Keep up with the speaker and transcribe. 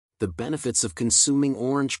The benefits of consuming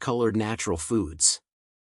orange-colored natural foods.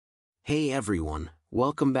 Hey everyone,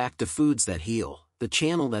 welcome back to Foods That Heal, the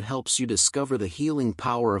channel that helps you discover the healing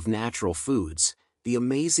power of natural foods, the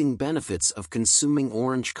amazing benefits of consuming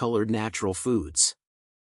orange-colored natural foods.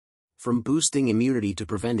 From boosting immunity to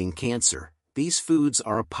preventing cancer, these foods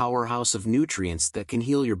are a powerhouse of nutrients that can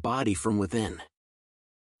heal your body from within.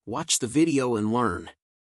 Watch the video and learn.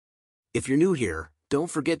 If you're new here, don't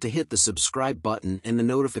forget to hit the subscribe button and the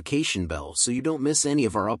notification bell so you don't miss any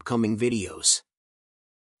of our upcoming videos.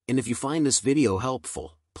 And if you find this video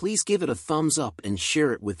helpful, please give it a thumbs up and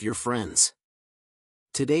share it with your friends.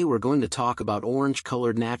 Today we're going to talk about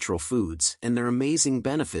orange-colored natural foods and their amazing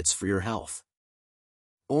benefits for your health.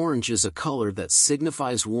 Orange is a color that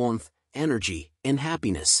signifies warmth, energy, and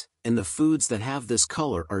happiness, and the foods that have this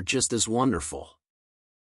color are just as wonderful.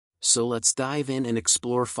 So let's dive in and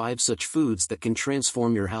explore 5 such foods that can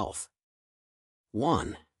transform your health.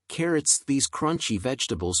 1. Carrots. These crunchy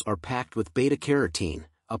vegetables are packed with beta-carotene,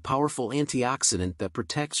 a powerful antioxidant that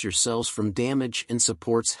protects your cells from damage and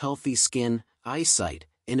supports healthy skin, eyesight,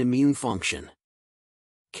 and immune function.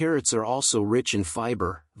 Carrots are also rich in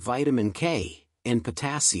fiber, vitamin K, and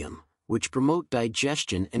potassium, which promote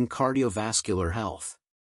digestion and cardiovascular health.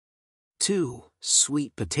 2.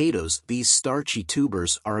 Sweet potatoes. These starchy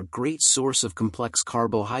tubers are a great source of complex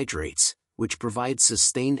carbohydrates, which provide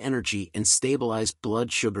sustained energy and stabilize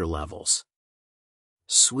blood sugar levels.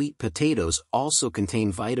 Sweet potatoes also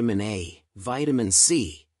contain vitamin A, vitamin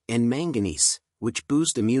C, and manganese, which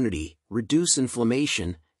boost immunity, reduce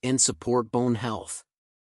inflammation, and support bone health.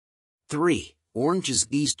 3. Oranges.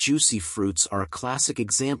 These juicy fruits are a classic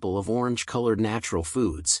example of orange-colored natural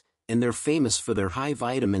foods, and they're famous for their high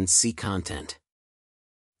vitamin C content.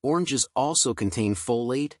 Oranges also contain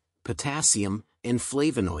folate, potassium, and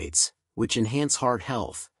flavonoids, which enhance heart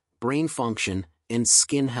health, brain function, and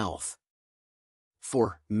skin health.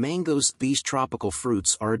 4. Mangoes. These tropical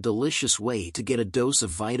fruits are a delicious way to get a dose of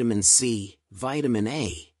vitamin C, vitamin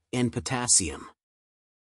A, and potassium.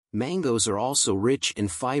 Mangoes are also rich in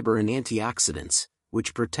fiber and antioxidants,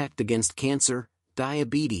 which protect against cancer,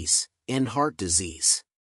 diabetes, and heart disease.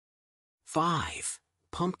 5.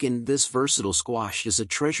 Pumpkin. This versatile squash is a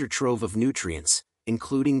treasure trove of nutrients,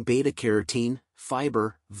 including beta-carotene,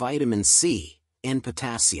 fiber, vitamin C, and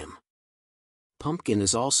potassium. Pumpkin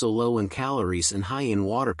is also low in calories and high in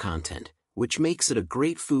water content, which makes it a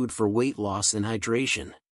great food for weight loss and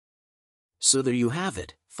hydration. So there you have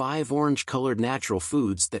it, 5 orange-colored natural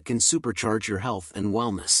foods that can supercharge your health and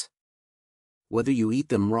wellness. Whether you eat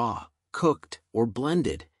them raw, cooked, or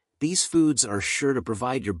blended, these foods are sure to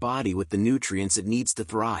provide your body with the nutrients it needs to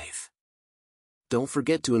thrive. Don't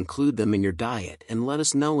forget to include them in your diet and let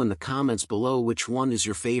us know in the comments below which one is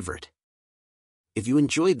your favorite. If you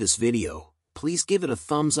enjoyed this video, please give it a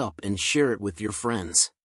thumbs up and share it with your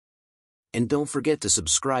friends. And don't forget to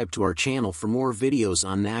subscribe to our channel for more videos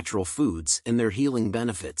on natural foods and their healing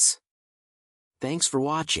benefits. Thanks for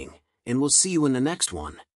watching, and we'll see you in the next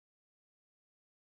one.